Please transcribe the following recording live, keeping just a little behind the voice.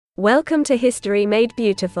Welcome to History Made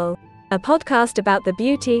Beautiful, a podcast about the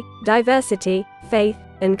beauty, diversity, faith,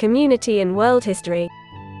 and community in world history.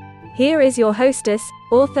 Here is your hostess,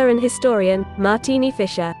 author and historian, Martini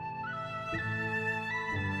Fisher.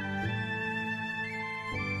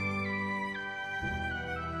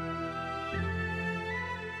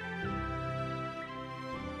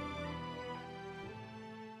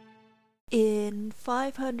 In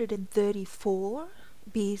 534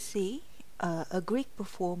 BC, a Greek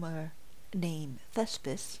performer named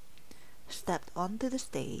Thespis stepped onto the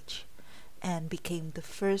stage and became the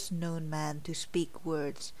first known man to speak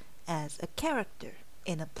words as a character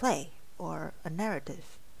in a play or a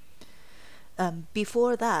narrative.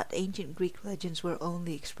 Before that, ancient Greek legends were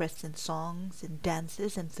only expressed in songs, in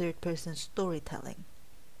dances, and third-person storytelling.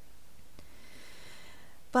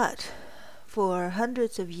 But for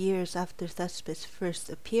hundreds of years after Thespis' first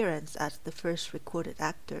appearance as the first recorded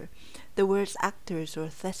actor, the words actors or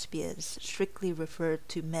thespians strictly referred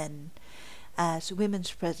to men, as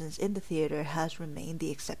women's presence in the theater has remained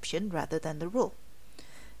the exception rather than the rule.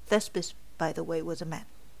 Thespis, by the way, was a man.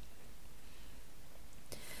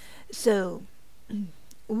 So,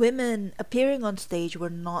 women appearing on stage were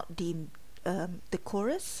not deemed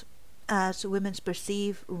decorous, as women's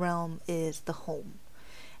perceived realm is the home,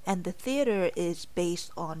 and the theater is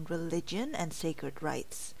based on religion and sacred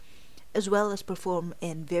rites, as well as performed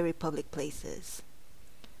in very public places.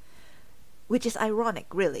 Which is ironic,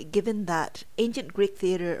 really, given that ancient Greek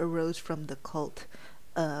theater arose from the cult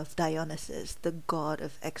of Dionysus, the god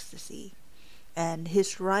of ecstasy, and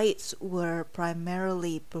his rites were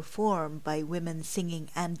primarily performed by women singing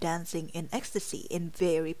and dancing in ecstasy in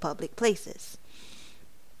very public places.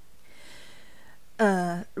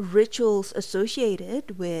 Rituals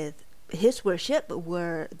associated with his worship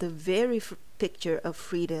were the very picture of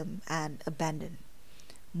freedom and abandon,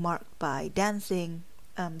 marked by dancing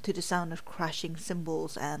to the sound of crashing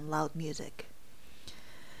cymbals and loud music.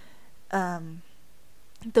 The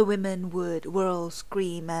women would whirl,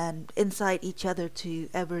 scream, and incite each other to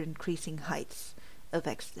ever-increasing heights of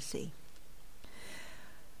ecstasy.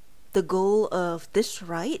 The goal of this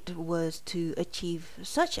rite was to achieve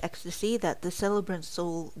such ecstasy that the celebrant's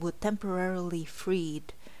soul would temporarily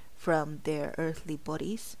freed from their earthly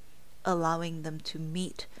bodies, allowing them to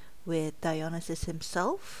meet with Dionysus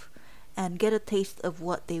himself and get a taste of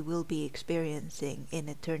what they will be experiencing in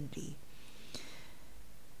eternity.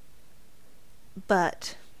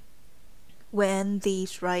 But when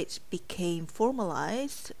these rites became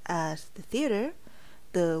formalized as the theater,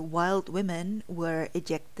 the wild women were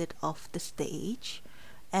ejected off the stage,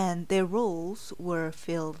 and their roles were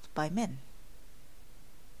filled by men.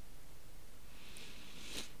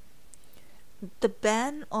 The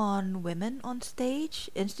ban on women on stage,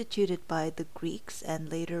 instituted by the Greeks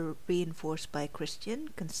and later reinforced by Christian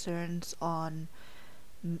concerns on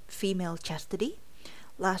female chastity,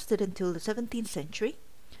 lasted until the 17th century,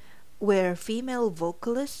 where female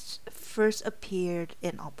vocalists first appeared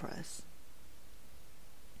in operas.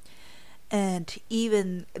 And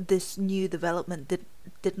even this new development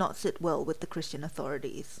did not sit well with the Christian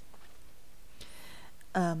authorities.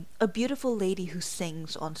 A beautiful lady who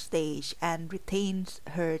sings on stage and retains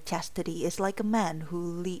her chastity is like a man who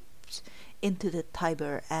leaps into the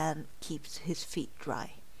Tiber and keeps his feet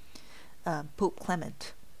dry, Pope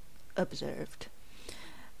Clement observed,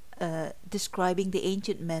 describing the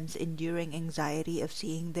ancient men's enduring anxiety of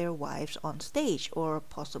seeing their wives on stage or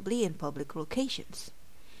possibly in public locations.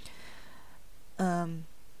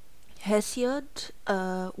 Hesiod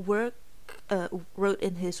wrote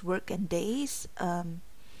in his Work and Days,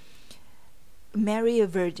 marry a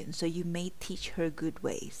virgin so you may teach her good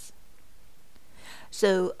ways.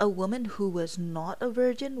 So a woman who was not a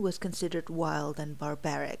virgin was considered wild and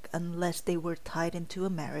barbaric unless they were tied into a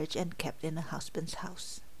marriage and kept in a husband's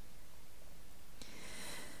house.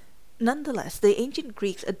 Nonetheless, the ancient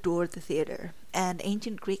Greeks adored the theater, and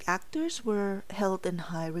ancient Greek actors were held in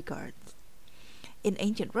high regard. In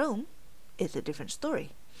ancient Rome, it's a different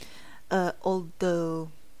story.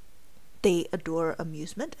 Although they adore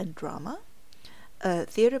amusement and drama,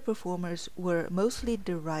 theater performers were mostly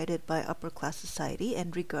derided by upper-class society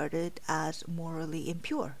and regarded as morally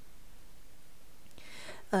impure.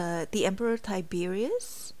 The Emperor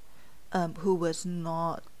Tiberius, who was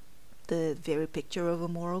not the very picture of a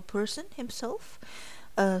moral person himself,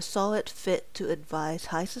 saw it fit to advise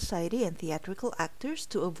high society and theatrical actors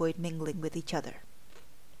to avoid mingling with each other.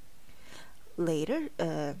 Later,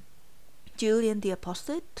 Julian the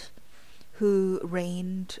Apostate, who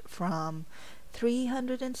reigned from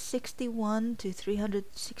 361 to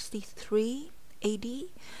 363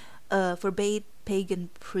 AD, forbade pagan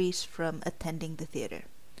priests from attending the theater.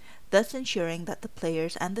 thus ensuring that the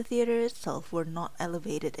players and the theater itself were not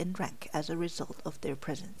elevated in rank as a result of their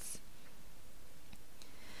presence.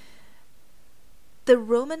 The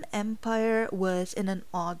Roman Empire was in an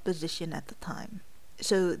odd position at the time.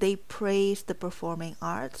 So they praised the performing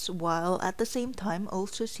arts while at the same time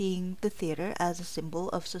also seeing the theater as a symbol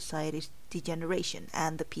of society's degeneration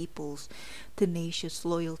and the people's tenacious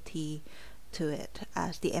loyalty to it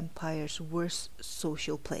as the empire's worst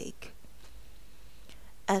social plague.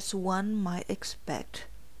 As one might expect,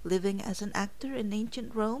 living as an actor in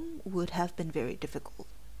ancient Rome would have been very difficult.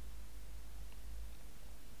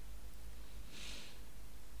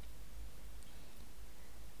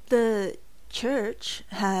 The church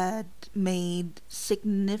had made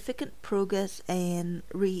significant progress in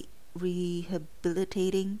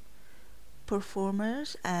rehabilitating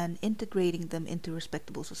performers and integrating them into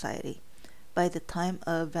respectable society by the time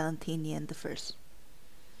of Valentinian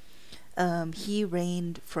I. He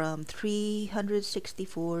reigned from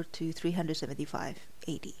 364 to 375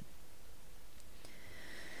 AD.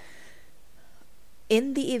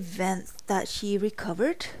 In the event that she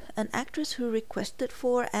recovered, an actress who requested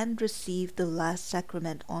for and received the last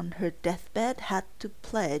sacrament on her deathbed had to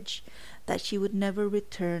pledge that she would never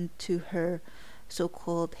return to her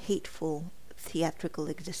so-called hateful theatrical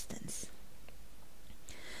existence.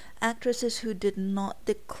 Actresses who did not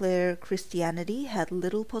declare Christianity had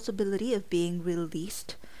little possibility of being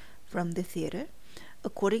released from the theater,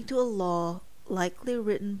 according to a law likely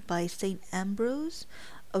written by St. Ambrose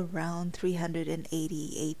around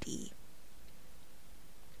 380 AD.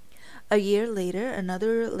 A year later,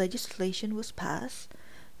 another legislation was passed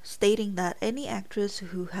stating that any actress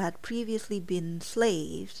who had previously been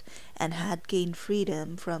slaves and had gained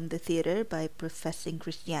freedom from the theater by professing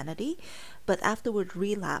Christianity, but afterward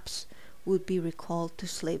relapsed, would be recalled to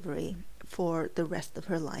slavery for the rest of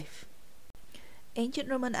her life. Ancient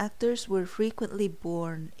Roman actors were frequently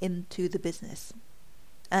born into the business,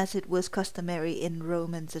 as it was customary in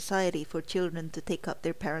Roman society for children to take up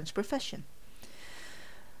their parents' profession.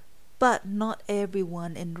 But not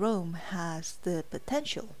everyone in Rome has the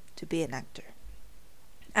potential to be an actor.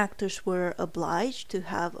 Actors were obliged to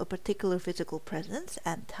have a particular physical presence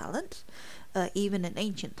and talent, even in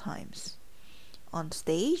ancient times. On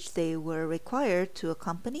stage, they were required to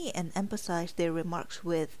accompany and emphasize their remarks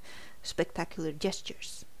with spectacular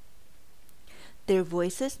gestures. Their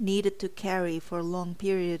voices needed to carry for long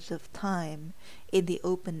periods of time in the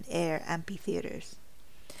open-air amphitheaters.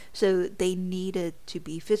 So they needed to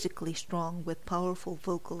be physically strong with powerful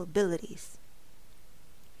vocal abilities.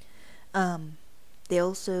 They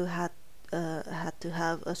also had to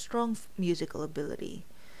have a strong musical ability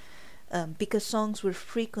because songs were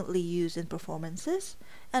frequently used in performances,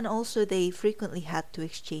 and also they frequently had to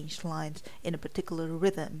exchange lines in a particular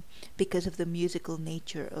rhythm because of the musical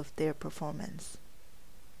nature of their performance.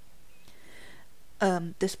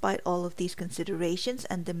 Despite all of these considerations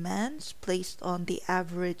and demands placed on the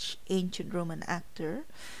average ancient Roman actor,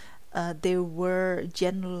 there were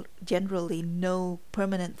generally no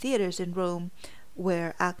permanent theaters in Rome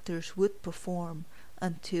where actors would perform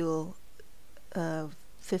until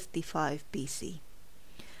 55 BC,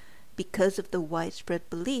 because of the widespread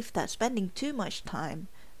belief that spending too much time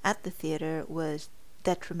at the theater was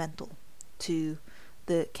detrimental to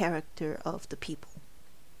the character of the people.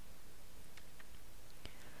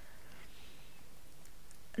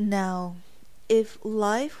 Now, if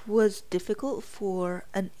life was difficult for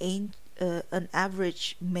an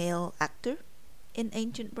average male actor in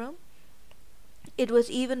ancient Rome, it was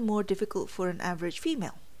even more difficult for an average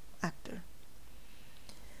female actor.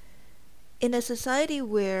 In a society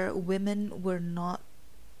where women were not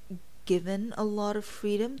given a lot of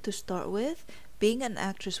freedom to start with, being an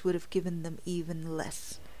actress would have given them even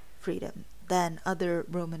less freedom than other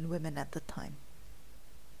Roman women at the time.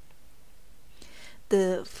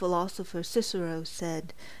 The philosopher Cicero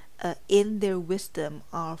said, in their wisdom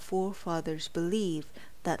our forefathers believed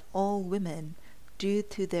that all women, due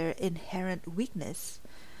to their inherent weakness,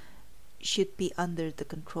 should be under the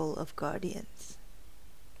control of guardians.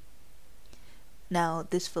 Now,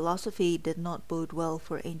 this philosophy did not bode well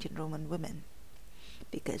for ancient Roman women,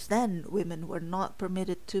 because then women were not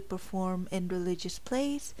permitted to perform in religious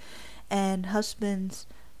plays, and husbands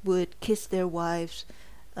would kiss their wives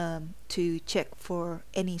to check for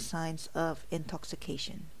any signs of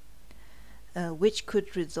intoxication, which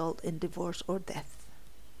could result in divorce or death.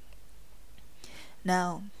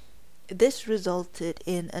 Now, this resulted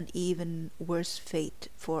in an even worse fate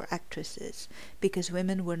for actresses, because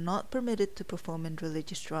women were not permitted to perform in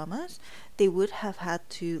religious dramas. They would have had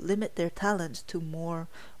to limit their talents to more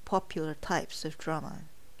popular types of drama.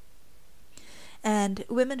 And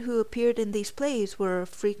women who appeared in these plays were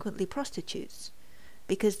frequently prostitutes,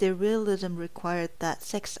 because their realism required that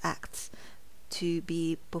sex acts to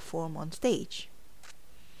be performed on stage.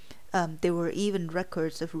 There were even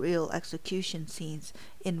records of real execution scenes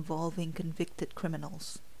involving convicted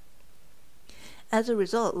criminals. As a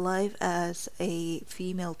result, life as a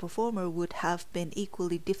female performer would have been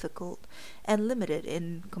equally difficult and limited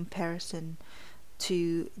in comparison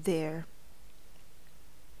to their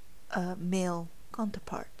male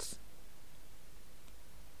counterparts.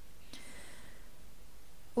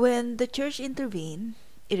 When the church intervened,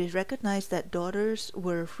 it is recognized that daughters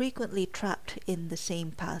were frequently trapped in the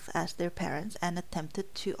same path as their parents and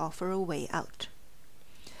attempted to offer a way out.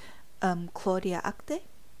 Claudia Acte,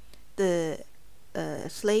 the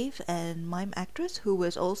slave and mime actress, who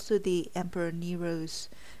was also the Emperor Nero's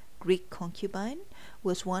Greek concubine,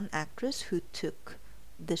 was one actress who took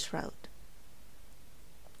this route.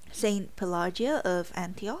 Saint Pelagia of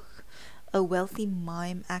Antioch, a wealthy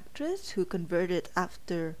mime actress who converted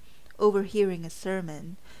after overhearing a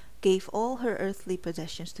sermon, gave all her earthly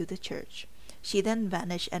possessions to the church. She then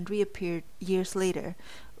vanished and reappeared years later,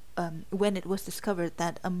 when it was discovered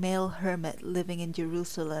that a male hermit living in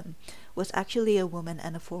Jerusalem was actually a woman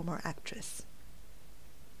and a former actress.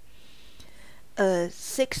 A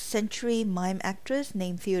 6th century mime actress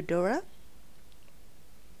named Theodora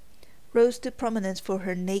rose to prominence for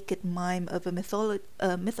her naked mime of a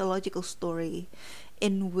mythological story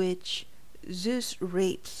in which Zeus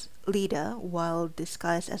rapes Leda while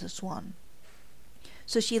disguised as a swan.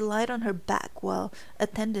 So she lied on her back while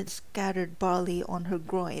attendants scattered barley on her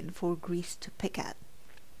groin for Greece to pick at.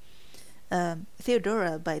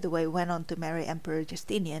 Theodora, by the way, went on to marry Emperor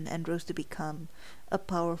Justinian and rose to become a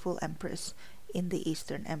powerful empress in the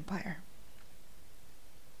Eastern Empire.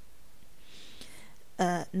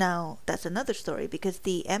 Now, that's another story, because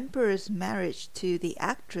the emperor's marriage to the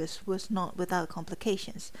actress was not without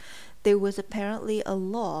complications. There was apparently a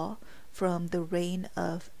law from the reign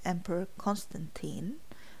of Emperor Constantine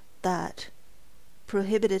that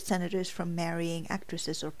prohibited senators from marrying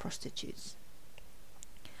actresses or prostitutes.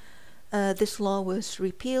 This law was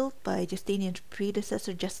repealed by Justinian's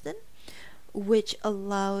predecessor Justin, which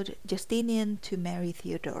allowed Justinian to marry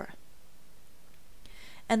Theodora.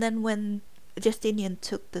 And then when Justinian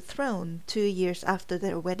took the throne 2 years after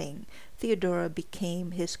their wedding, Theodora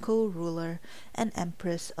became his co-ruler and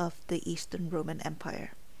empress of the Eastern Roman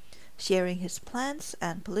Empire, sharing his plans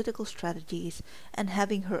and political strategies and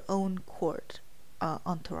having her own court,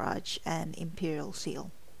 entourage, and imperial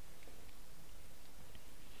seal.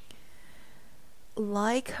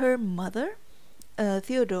 Like her mother,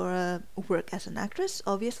 Theodora worked as an actress,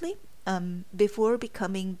 obviously, before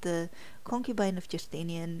becoming the concubine of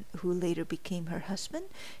Justinian, who later became her husband.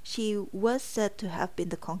 She was said to have been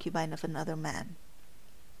the concubine of another man.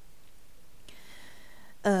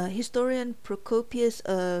 Historian Procopius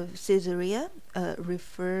of Caesarea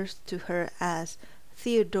refers to her as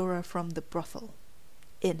Theodora from the brothel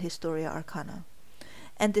in Historia Arcana,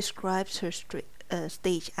 and describes her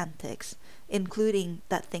stage antics, including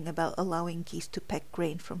that thing about allowing geese to peck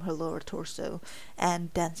grain from her lower torso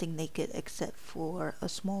and dancing naked except for a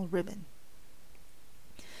small ribbon.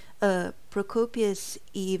 Procopius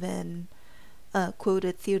even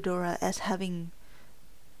quoted Theodora as having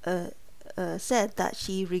said that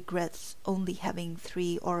she regrets only having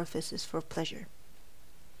 3 orifices for pleasure.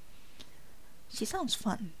 She sounds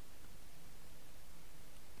fun.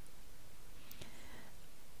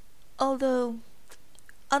 Although,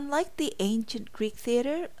 unlike the ancient Greek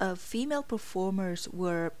theater, female performers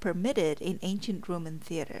were permitted in ancient Roman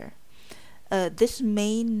theater. This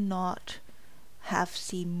may not have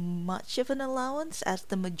seen much of an allowance, as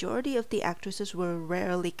the majority of the actresses were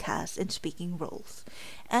rarely cast in speaking roles,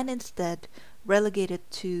 and instead relegated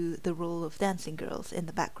to the role of dancing girls in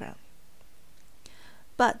the background.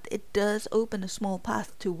 But it does open a small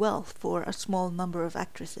path to wealth for a small number of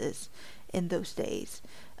actresses in those days,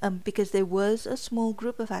 because there was a small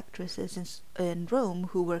group of actresses in Rome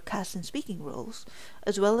who were cast in speaking roles,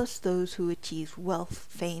 as well as those who achieved wealth,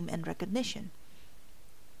 fame, and recognition.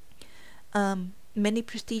 Many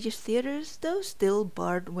prestigious theaters, though, still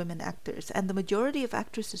barred women actors, and the majority of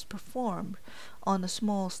actresses performed on a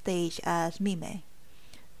small stage as mime.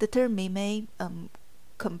 The term mime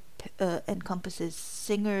encompasses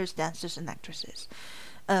singers, dancers, and actresses.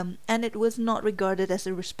 And it was not regarded as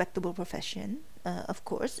a respectable profession, of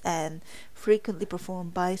course, and frequently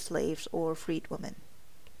performed by slaves or freed women.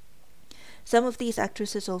 Some of these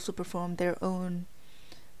actresses also performed their own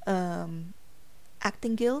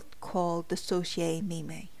acting guild called the Societe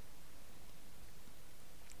Mime.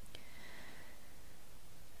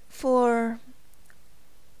 For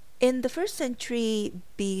In the 1st century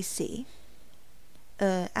BC,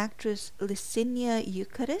 actress Licinia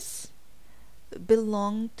Eucharis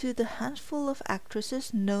belonged to the handful of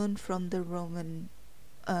actresses known from the Roman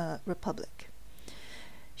Republic.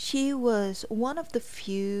 She was one of the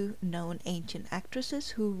few known ancient actresses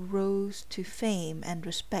who rose to fame and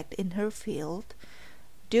respect in her field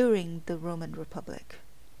during the Roman Republic.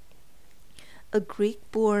 A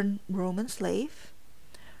Greek-born Roman slave,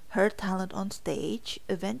 her talent on stage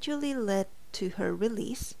eventually led to her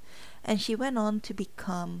release, and she went on to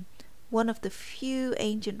become one of the few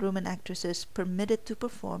ancient Roman actresses permitted to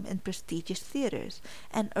perform in prestigious theaters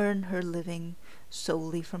and earn her living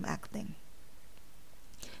solely from acting.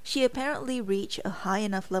 She apparently reached a high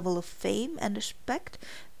enough level of fame and respect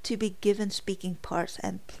to be given speaking parts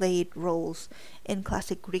and played roles in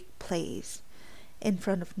classic Greek plays in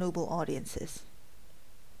front of noble audiences.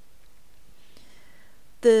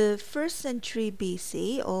 The 1st century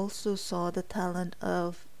BC also saw the talent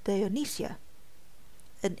of Dionysia,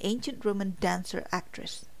 an ancient Roman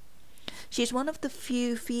dancer-actress. She's one of the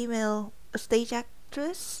few female stage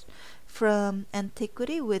actresses from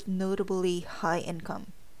antiquity with notably high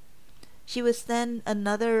income. She was then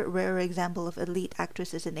another rare example of elite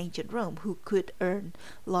actresses in ancient Rome who could earn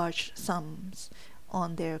large sums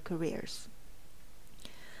on their careers.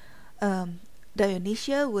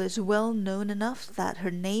 Dionysia was well known enough that her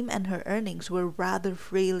name and her earnings were rather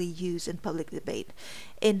freely used in public debate.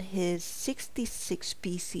 In his 66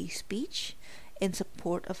 BC speech in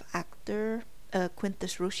support of actor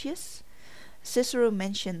Quintus Roscius, Cicero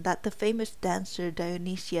mentioned that the famous dancer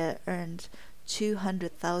Dionysia earned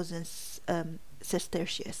 200,000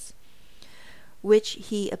 sesterces, which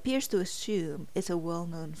he appears to assume is a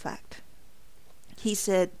well-known fact. He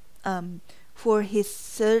said, for he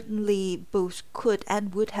certainly both could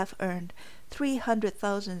and would have earned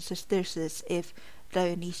 300,000 sesterces if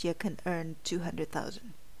Dionysia can earn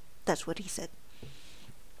 200,000. That's what he said.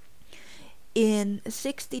 In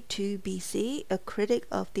 62 BC, a critic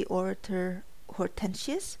of the orator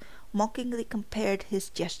Hortensius mockingly compared his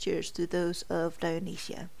gestures to those of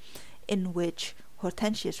Dionysia, in which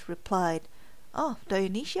Hortensius replied, "Oh,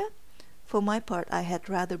 Dionysia? For my part, I had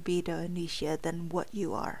rather be Dionysia than what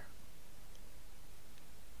you are."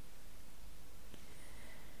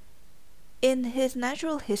 In his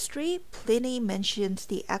natural history, Pliny mentions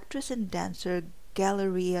the actress and dancer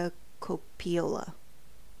Galeria Copiola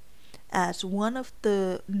as one of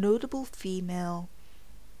the notable female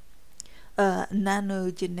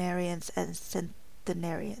nonagenarians and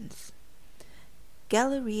centenarians.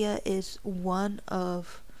 Galeria is one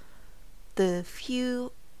of the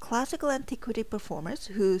few classical antiquity performers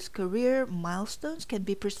whose career milestones can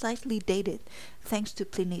be precisely dated thanks to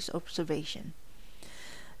Pliny's observation.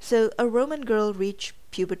 So a Roman girl reached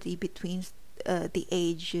puberty between the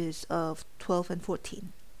ages of 12 and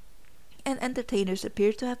 14, and entertainers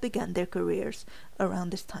appear to have begun their careers around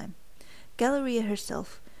this time. Galeria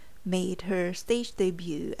herself made her stage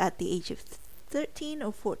debut at the age of 13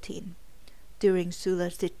 or 14 during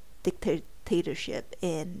Sulla's dictatorship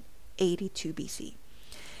in 82 BC,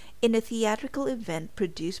 in a theatrical event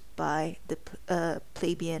produced by the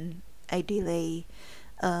plebeian aedile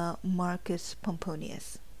Marcus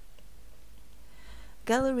Pomponius.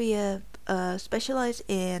 Galeria specialized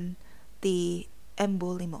in the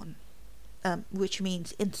embolimon, which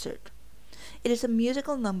means insert. It is a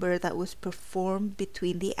musical number that was performed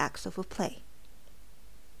between the acts of a play.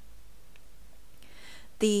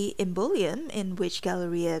 The embolium in which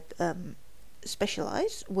Galeria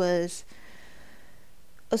specialized was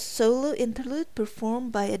a solo interlude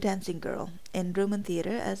performed by a dancing girl in Roman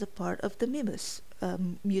theater as a part of the mimus,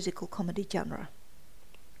 musical comedy genre.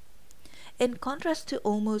 In contrast to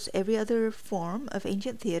almost every other form of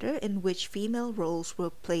ancient theater in which female roles were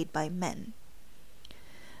played by men,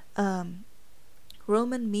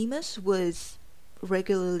 Roman mimus was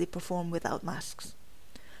regularly performed without masks.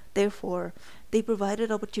 Therefore, they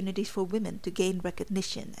provided opportunities for women to gain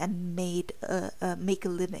recognition and make a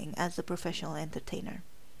living as a professional entertainer.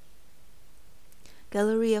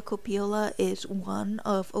 Galeria Copiola is one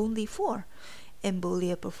of only 4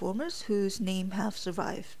 embolia performers whose name have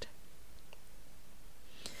survived.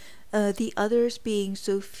 The others being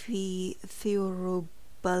Sophie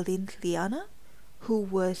Theorobalintliana,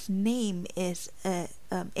 whose name is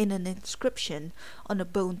in an inscription on a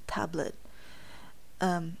bone tablet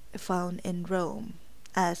found in Rome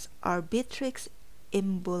as Arbitrix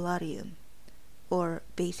Emboliarum, or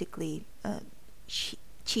basically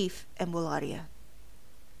Chief Embolaria.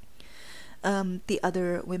 The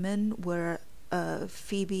other women were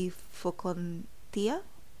Phoebe Phocontia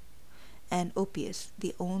and Oppius,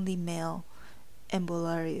 the only male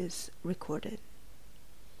Embolarius recorded.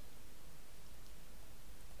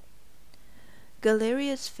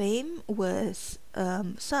 Galeria's fame was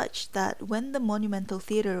such that when the monumental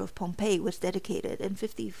theater of Pompeii was dedicated in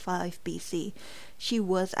 55 BC, she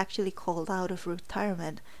was actually called out of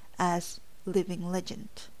retirement as living legend.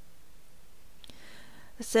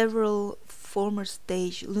 Several former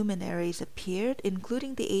stage luminaries appeared,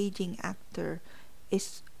 including the aging actor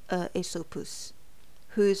Aesopus,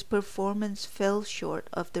 whose performance fell short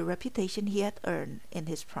of the reputation he had earned in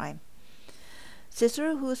his prime.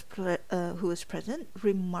 Cicero, who was present,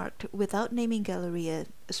 remarked, without naming Galeria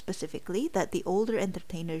specifically, that the older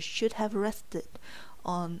entertainers should have rested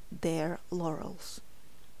on their laurels.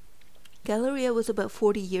 Galeria was about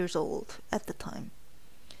 40 years old at the time.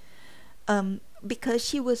 Because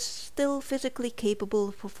she was still physically capable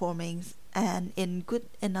of performing and in good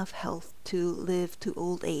enough health to live to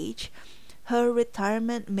old age, her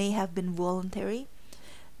retirement may have been voluntary,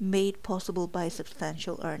 made possible by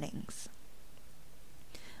substantial earnings.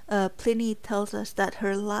 Pliny tells us that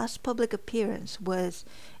her last public appearance was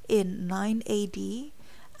in 9 AD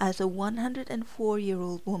as a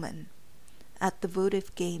 104-year-old woman at the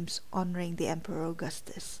votive games honoring the Emperor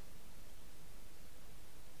Augustus.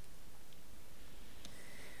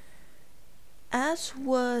 As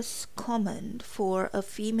was common for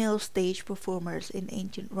female stage performers in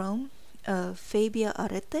ancient Rome, Fabia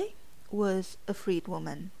Arete was a freed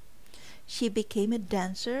woman. She became a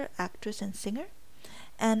dancer, actress, and singer,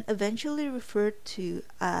 and eventually referred to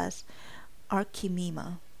as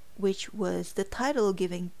Archimima, which was the title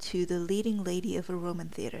given to the leading lady of a Roman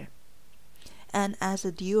theater, and as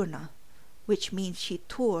a diurna, which means she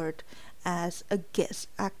toured as a guest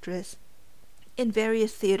actress in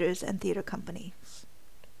various theaters and theater companies.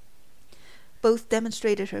 Both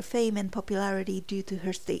demonstrated her fame and popularity due to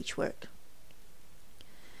her stage work.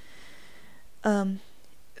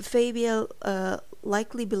 Fabia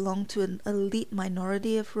likely belonged to an elite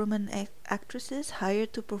minority of Roman actresses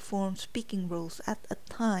hired to perform speaking roles at a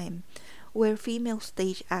time where female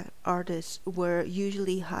stage artists were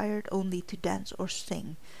usually hired only to dance or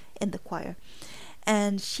sing in the choir,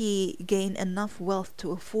 and she gained enough wealth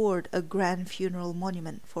to afford a grand funeral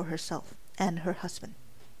monument for herself and her husband.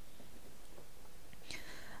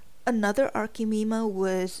 Another Archimima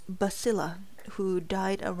was Basilla, who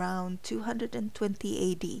died around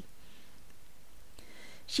 220 AD.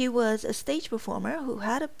 She was a stage performer who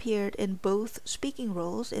had appeared in both speaking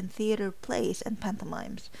roles in theater plays and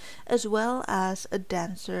pantomimes, as well as a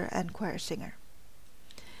dancer and choir singer.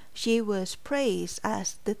 She was praised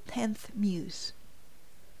as the 10th muse.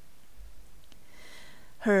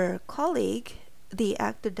 Her colleague, the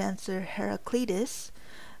actor-dancer Heraclitus,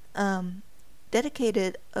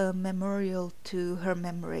 dedicated a memorial to her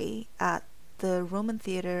memory at the Roman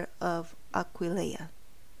theater of Aquileia.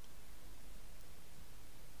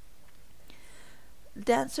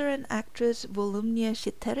 Dancer and actress Volumnia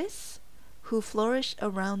Citeris, who flourished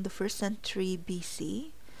around the 1st century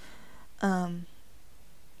BC,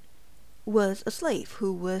 was a slave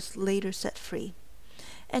who was later set free,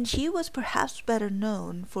 and she was perhaps better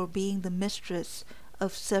known for being the mistress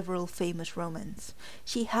of several famous Romans.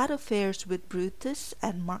 She had affairs with Brutus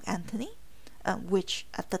and Mark Antony, which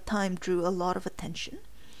at the time drew a lot of attention,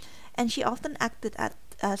 and she often acted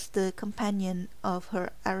as the companion of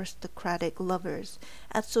her aristocratic lovers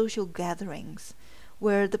at social gatherings,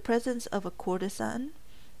 where the presence of a courtesan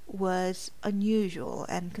was unusual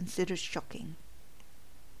and considered shocking.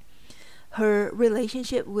 Her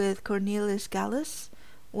relationship with Cornelius Gallus,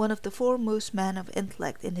 one of the foremost men of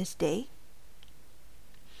intellect in his day,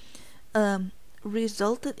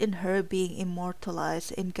 resulted in her being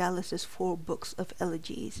immortalized in Gallus's 4 books of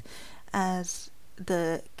elegies as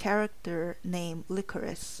the character named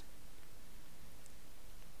Lycoris.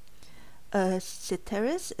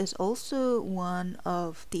 Citeris is also one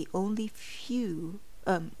of only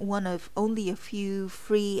a few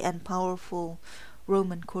free and powerful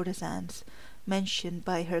Roman courtesans mentioned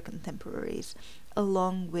by her contemporaries,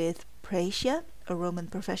 along with Praetia, a Roman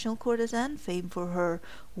professional courtesan famed for her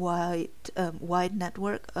wide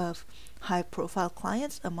network of high-profile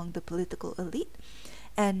clients among the political elite,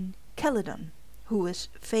 and Calydon, who was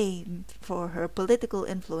famed for her political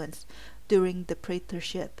influence during the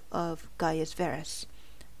praetorship of Gaius Verus,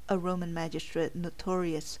 a Roman magistrate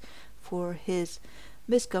notorious for his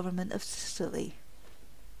misgovernment of Sicily.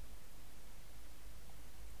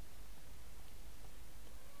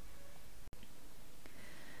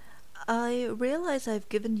 I realize I've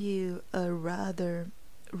given you a rather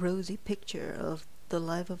rosy picture of the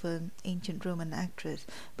life of an ancient Roman actress,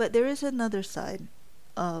 but there is another side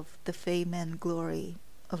of the fame and glory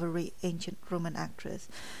of a ancient Roman actress.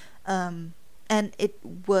 And it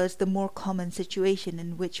was the more common situation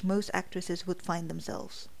in which most actresses would find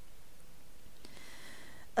themselves.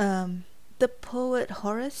 The poet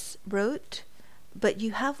Horace wrote, "But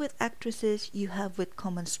you have with actresses, you have with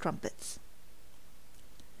common strumpets."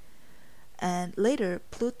 And later,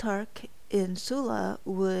 Plutarch in Sulla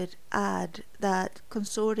would add that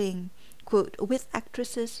consorting, quote, "with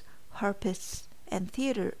actresses, harpists, and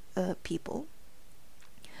theater people,"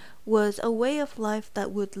 was a way of life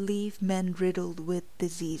that would leave men riddled with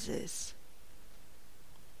diseases.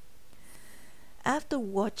 After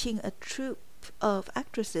watching a troupe of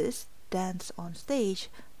actresses dance on stage,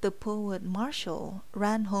 the poet Martial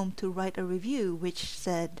ran home to write a review which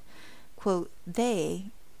said, quote,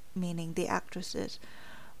 "They," meaning the actresses,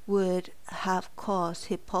 "would have caused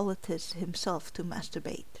Hippolytus himself to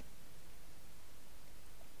masturbate."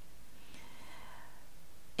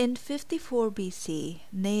 In 54 BC,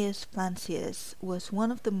 Gnaeus Plancius was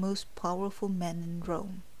one of the most powerful men in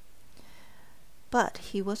Rome. But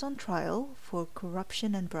he was on trial for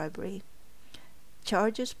corruption and bribery,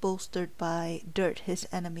 charges bolstered by dirt his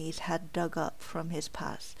enemies had dug up from his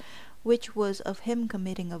past, which was of him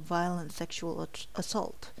committing a violent sexual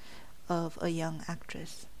assault of a young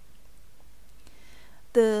actress.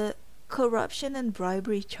 The corruption and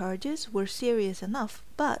bribery charges were serious enough,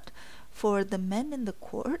 but for the men in the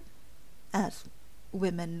court, as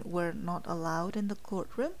women were not allowed in the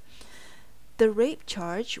courtroom, the rape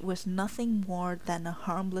charge was nothing more than a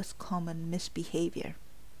harmless common misbehavior.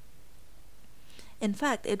 In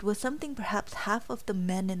fact, it was something perhaps half of the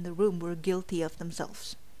men in the room were guilty of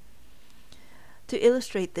themselves. To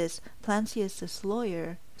illustrate this, Plancius's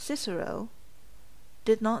lawyer, Cicero,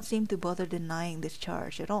 did not seem to bother denying this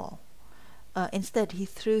charge at all. Instead, he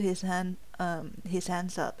threw his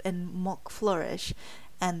hands up in mock flourish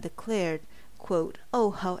and declared, quote,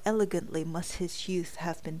 "Oh, how elegantly must his youth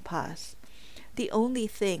have been passed! The only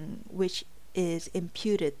thing which is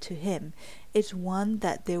imputed to him is one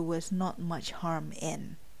that there was not much harm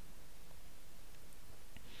in."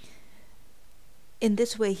 In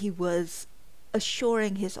this way, he was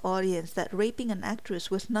assuring his audience that raping an actress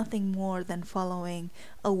was nothing more than following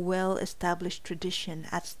a well-established tradition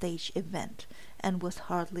at stage event, and was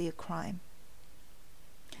hardly a crime.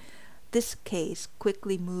 This case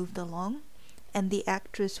quickly moved along, and the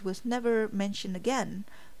actress was never mentioned again,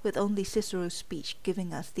 with only Cicero's speech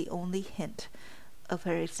giving us the only hint of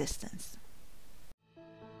her existence.